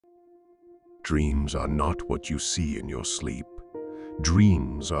Dreams are not what you see in your sleep.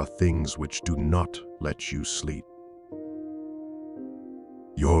 Dreams are things which do not let you sleep.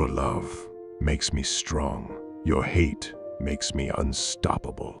 Your love makes me strong. Your hate makes me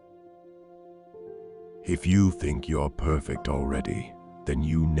unstoppable. If you think you're perfect already, then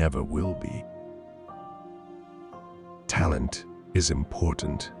you never will be. Talent is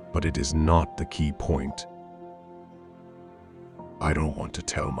important, but it is not the key point. I don't want to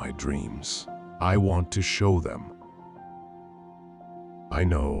tell my dreams. I want to show them. I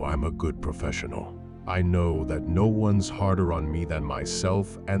know I'm a good professional. I know that no one's harder on me than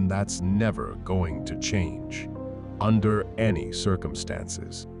myself, and that's never going to change, under any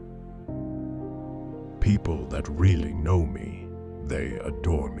circumstances. People that really know me, they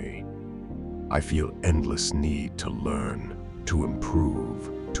adore me. I feel endless need to learn, to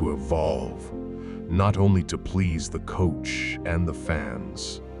improve, to evolve, not only to please the coach and the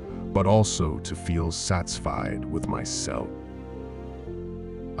fans, but also to feel satisfied with myself.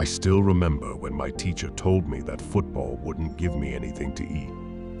 I still remember when my teacher told me that football wouldn't give me anything to eat.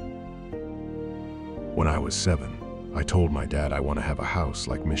 When I was 7, I told my dad I want to have a house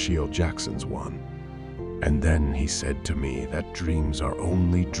like Michael Jackson's one. And then he said to me that dreams are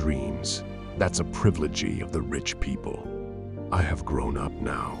only dreams. That's a privilege of the rich people. I have grown up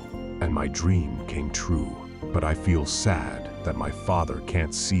now, and my dream came true, but I feel sad that my father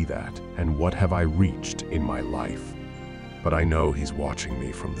can't see that, and what have I reached in my life? But I know he's watching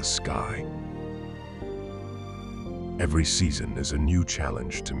me from the sky. Every season is a new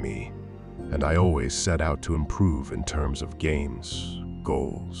challenge to me, and I always set out to improve in terms of games,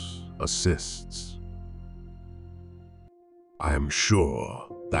 goals, assists. I am sure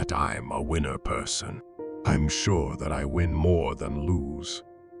that I'm a winner person. I'm sure that I win more than lose.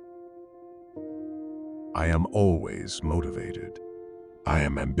 I am always motivated. I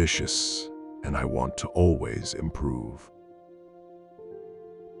am ambitious, and I want to always improve.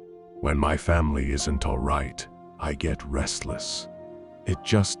 When my family isn't all right, I get restless. It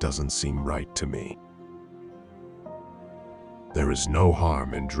just doesn't seem right to me. There is no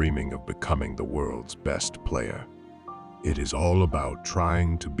harm in dreaming of becoming the world's best player. It is all about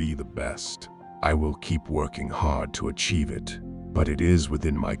trying to be the best. I will keep working hard to achieve it, but it is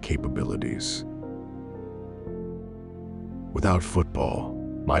within my capabilities. Without football,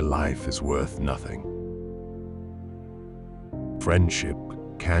 my life is worth nothing. Friendship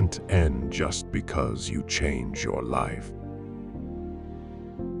can't end just because you change your life.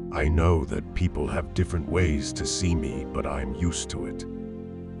 I know that people have different ways to see me, but I'm used to it.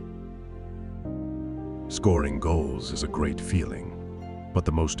 Scoring goals is a great feeling, but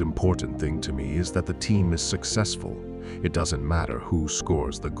the most important thing to me is that the team is successful. It doesn't matter who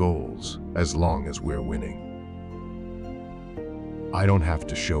scores the goals, as long as we're winning. I don't have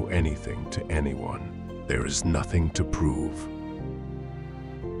to show anything to anyone. There is nothing to prove.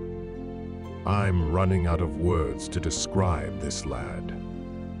 I'm running out of words to describe this lad.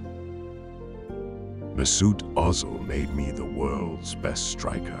 Mesut Ozil made me the world's best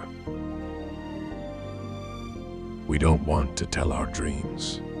striker. We don't want to tell our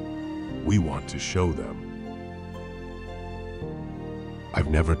dreams. We want to show them. I've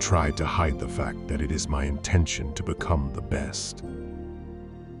never tried to hide the fact that it is my intention to become the best.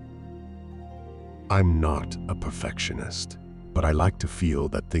 I'm not a perfectionist, but I like to feel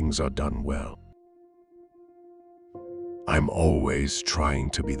that things are done well. I'm always trying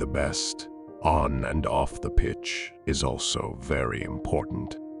to be the best. On and off the pitch is also very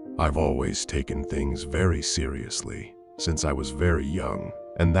important. I've always taken things very seriously since I was very young,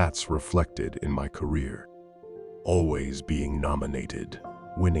 and that's reflected in my career. Always being nominated,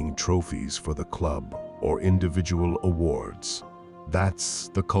 winning trophies for the club or individual awards. That's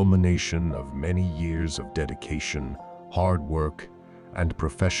the culmination of many years of dedication, hard work, and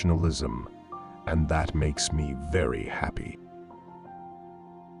professionalism, and that makes me very happy.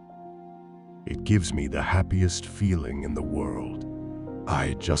 It gives me the happiest feeling in the world.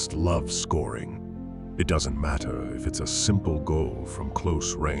 I just love scoring. It doesn't matter if it's a simple goal from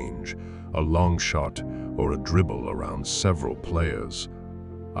close range, a long shot, or a dribble around several players.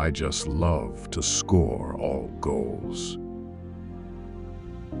 I just love to score all goals.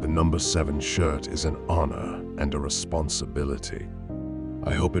 The number 7 shirt is an honor and a responsibility.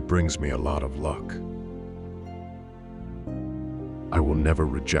 I hope it brings me a lot of luck. I will never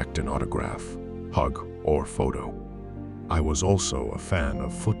reject an autograph, hug, or photo. I was also a fan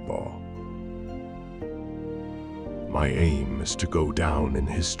of football. My aim is to go down in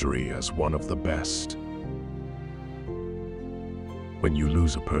history as one of the best. When you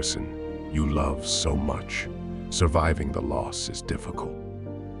lose a person you love so much, surviving the loss is difficult.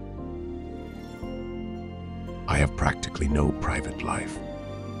 I have practically no private life.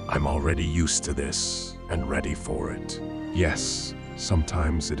 I'm already used to this and ready for it. Yes,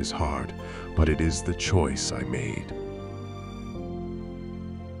 sometimes it is hard, but it is the choice I made.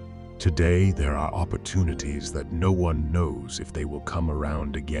 Today, there are opportunities that no one knows if they will come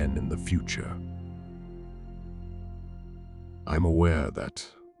around again in the future. I'm aware that,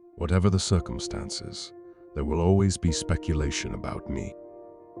 whatever the circumstances, there will always be speculation about me.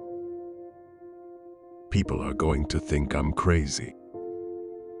 People are going to think I'm crazy.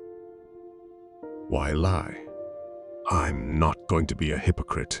 Why lie? I'm not going to be a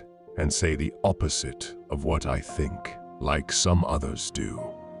hypocrite and say the opposite of what I think, like some others do.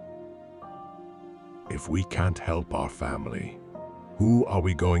 If we can't help our family, who are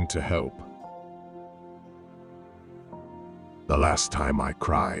we going to help? The last time I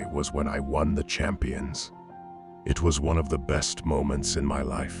cried was when I won the champions. It was one of the best moments in my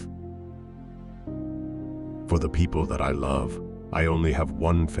life. For the people that I love, I only have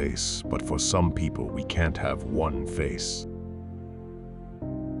one face, but for some people, we can't have one face.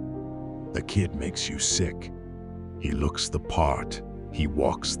 The kid makes you sick. He looks the part. He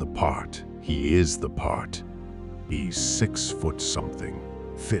walks the part. He is the part. He's 6 foot something,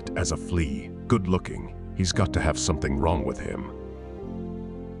 fit as a flea, good looking. He's got to have something wrong with him.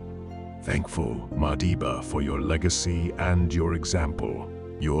 Thankful, Madiba, for your legacy and your example.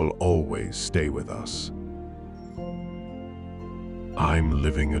 You'll always stay with us. I'm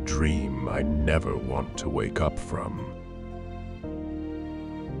living a dream I never want to wake up from.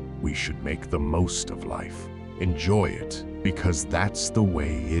 We should make the most of life. Enjoy it, because that's the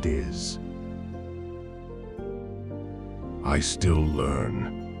way it is. I still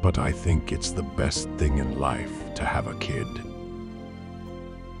learn, but I think it's the best thing in life to have a kid.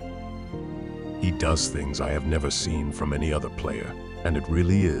 He does things I have never seen from any other player, and it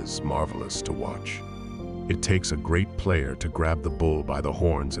really is marvelous to watch. It takes a great player to grab the bull by the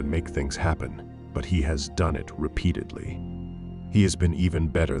horns and make things happen, but he has done it repeatedly. He has been even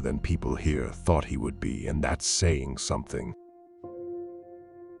better than people here thought he would be, and that's saying something.